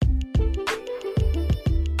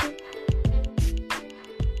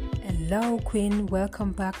Hello, Queen.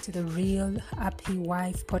 Welcome back to the Real Happy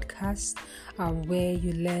Wife podcast, where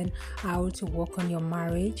you learn how to work on your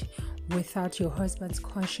marriage without your husband's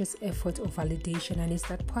conscious effort or validation. And is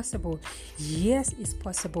that possible? Yes, it's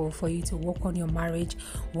possible for you to work on your marriage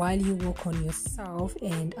while you work on yourself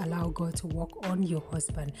and allow God to work on your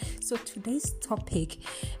husband. So today's topic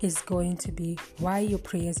is going to be why your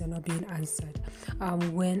prayers are not being answered.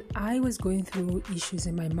 When I was going through issues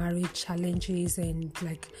in my marriage, challenges and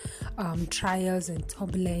trials and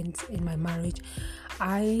turbulence in my marriage,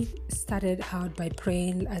 I started out by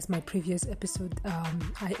praying. As my previous episode,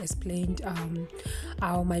 I explained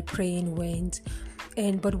how my praying went.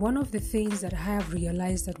 But one of the things that I have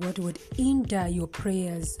realized that what would hinder your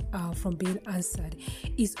prayers from being answered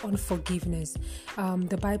is unforgiveness.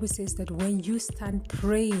 The Bible says that when you stand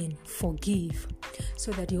praying, forgive,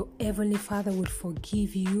 so that your Heavenly Father would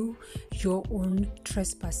forgive you your own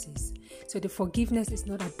trespasses. So the forgiveness is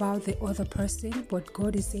not about the other person, but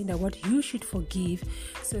God is saying that what you should forgive,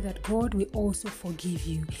 so that God will also forgive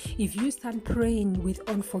you. If you stand praying with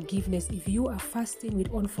unforgiveness, if you are fasting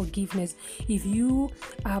with unforgiveness, if you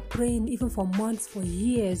are praying even for months, for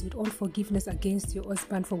years with unforgiveness against your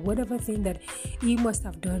husband for whatever thing that he must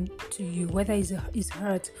have done to you, whether it's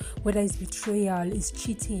hurt, whether it's betrayal, it's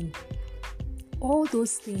cheating, all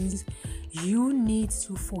those things, you need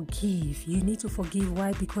to forgive. You need to forgive.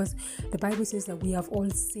 Why? Because the Bible says that we have all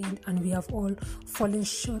sinned and we have all fallen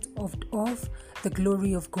short of the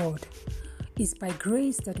glory of God. It's by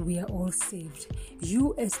grace that we are all saved.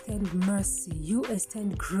 You extend mercy, you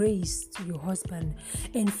extend grace to your husband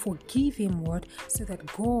and forgive him what? So that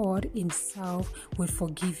God himself will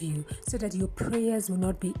forgive you, so that your prayers will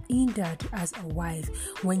not be hindered as a wife.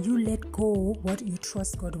 When you let go, what? You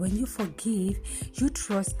trust God. When you forgive, you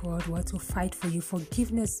trust God what? To fight for you.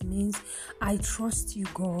 Forgiveness means I trust you,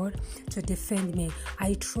 God, to defend me.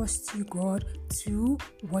 I trust you, God, to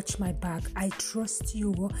watch my back. I trust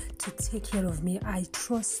you to take care of me. I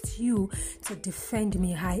trust you to defend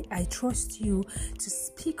me. I trust you to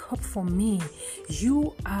speak up for me.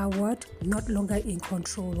 You are what? Not longer in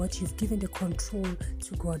control. What? You've given the control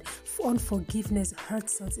to God. Unforgiveness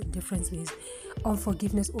hurts us in different ways.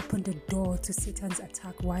 Unforgiveness opened the door to Satan's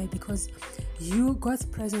attack. Why? Because God's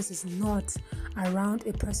presence is not around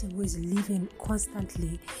a person who is living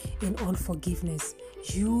constantly in unforgiveness.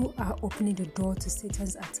 You are opening the door to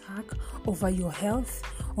Satan's attack over your health,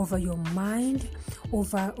 over your mind,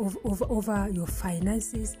 over your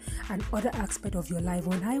finances and other aspects of your life.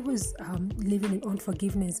 When I was living in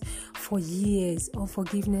unforgiveness for years,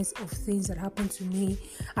 unforgiveness of things that happened to me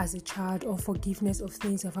as a child, unforgiveness of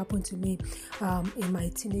things that have happened to me in my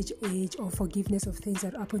teenage age, unforgiveness of things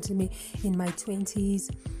that happened to me in my 20s,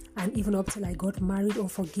 and even up till I got married,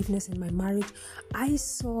 unforgiveness in my marriage, I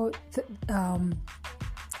saw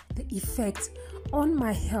the effect on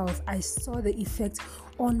my health. I saw the effect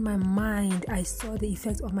on my mind. I saw the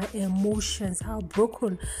effect on my emotions, how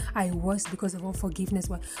broken I was because of unforgiveness.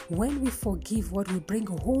 When we forgive, what will bring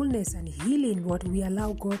wholeness and healing, what we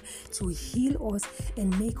allow God to heal us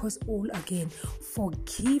and make us whole again.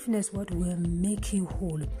 Forgiveness, what will make you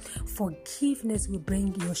whole. Forgiveness will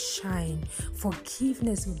bring your shine.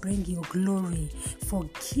 Forgiveness will bring your glory.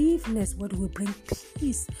 Forgiveness, what will bring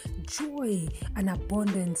peace, joy, and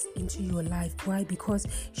abundance into your life. Why? Because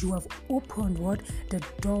you have opened what? The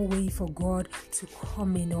doorway for God to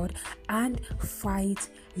come in and fight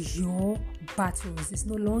your battles. It's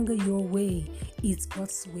no longer your way, it's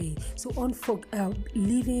God's way. So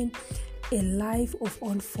living a life of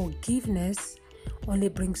unforgiveness only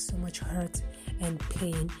brings so much hurt and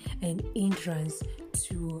pain and hindrance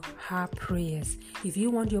to her prayers. If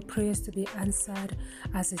you want your prayers to be answered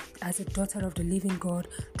as a daughter of the living God,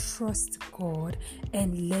 trust God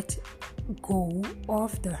and let go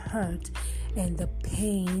of the hurt and the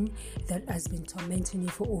pain that has been tormenting you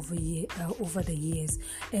for over the years.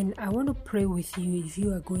 And I want to pray with you if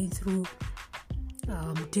you are going through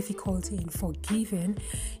difficulty in forgiving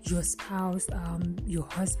your spouse, your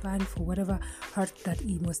husband, for whatever hurt that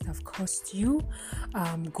he must have caused you.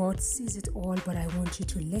 God sees it all, but I want you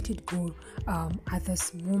to let it go at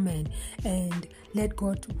this moment and let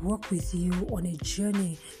God work with you on a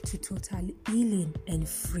journey to total healing and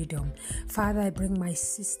freedom. Father, I bring my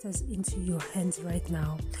sisters into your hands right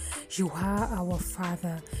now. You are our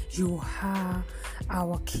Father. You are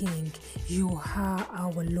our King. You are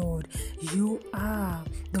our Lord. You are are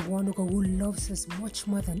the one, oh God, who loves us much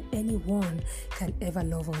more than anyone can ever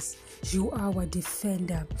love us. You are our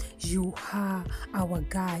defender. You are our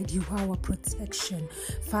guide. You are our protection.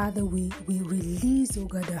 Father, we release, oh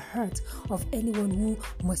God, the hurt of anyone who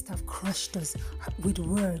must have crushed us with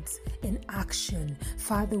words and action.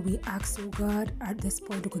 Father, we ask, oh God, at this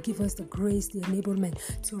point, oh God, give us the grace, the enablement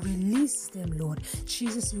to release them, Lord.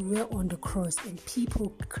 Jesus, you were on the cross and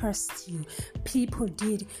people cursed you. People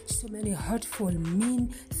did so many hurtful, mean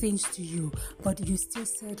things to you, but you still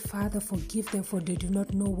said, Father, forgive them, for they do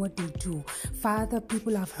not know what they do. Father,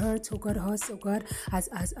 people have hurt, oh God, us, oh God,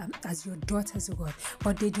 as your daughters, oh God,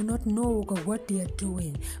 but they do not know, oh God, what they are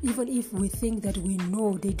doing. Even if we think that we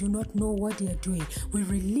know, they do not know what they are doing. We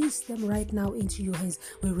release them right now into your hands.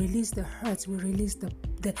 We release the hurts. We release the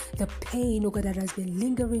pain, oh God, that has been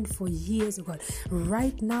lingering for years, oh God,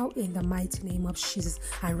 right now in the mighty name of Jesus.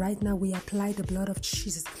 And right now we apply the blood of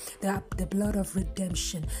Jesus, the blood of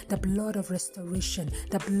redemption, the blood of restoration,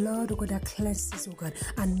 the blood, oh God, that cleanses, oh God,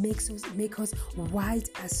 and make us white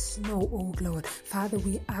as snow, oh Lord. Father,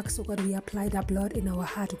 we ask, oh God, we apply that blood in our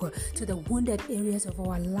heart, oh God, to the wounded areas of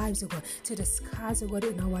our lives, oh God, to the scars, oh God,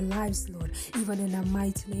 in our lives, Lord. Even in the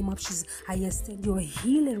mighty name of Jesus, I extend your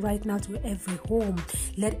healing right now to every home.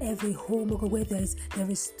 Let every home, oh God, where there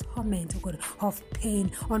is torment, oh God, of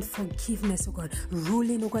pain, unforgiveness, oh God,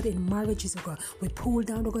 ruling, oh God, in marriages, oh God. We pull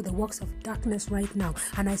down, oh God, the works of darkness right now,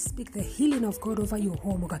 and I speak the healing of God over your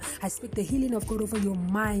home, oh God. I speak the healing of God over your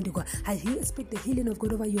mind, oh God. I speak the healing of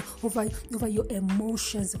God over your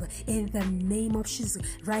emotions, oh God. In the name of Jesus,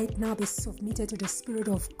 right now be submitted to the Spirit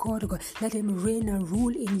of God, oh God. Let Him reign and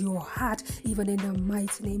rule in your heart, even in the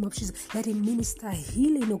mighty name of Jesus. Let Him minister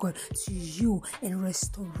healing, oh God, to you, and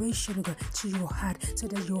restoration, oh God, to your heart, so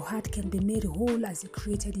that your heart can be made whole as He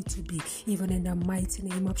created it to be, even in the mighty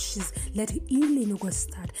name of Jesus. Let healing, oh God,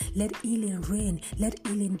 start. Let healing reign. Let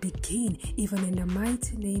healing begin, even in the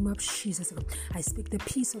mighty name of Jesus. I speak the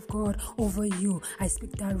peace of God over you. I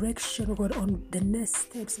speak direction, oh God, on the next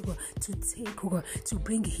steps, oh God, to take, oh God, to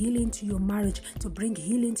bring healing to your marriage, to bring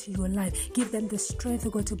healing to your life. Give them the strength, oh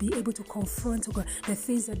God, to be able to confront, oh God, the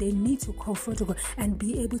things that they need to confront, oh God, and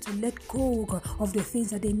be able to let go, oh God, of the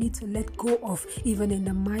things that they need to let go of, even in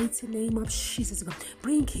the mighty name of Jesus, oh God.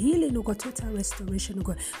 Bring healing, oh God, total restoration, oh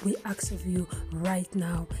God. We ask of you right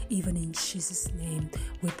now, even in Jesus' name,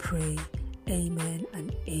 we pray. Amen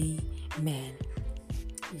and amen.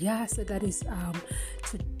 Yeah, so that is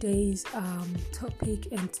today's topic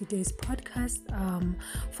and today's podcast.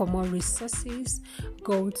 For more resources,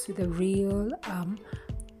 go to the Real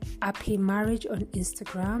Happy Marriage on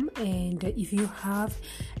Instagram, and if you have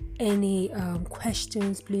any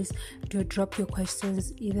questions, please do drop your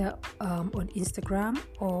questions either on Instagram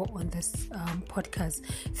or on this podcast.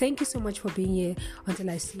 Thank you so much for being here. Until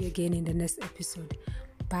I see you again in the next episode.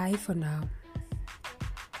 Bye for now.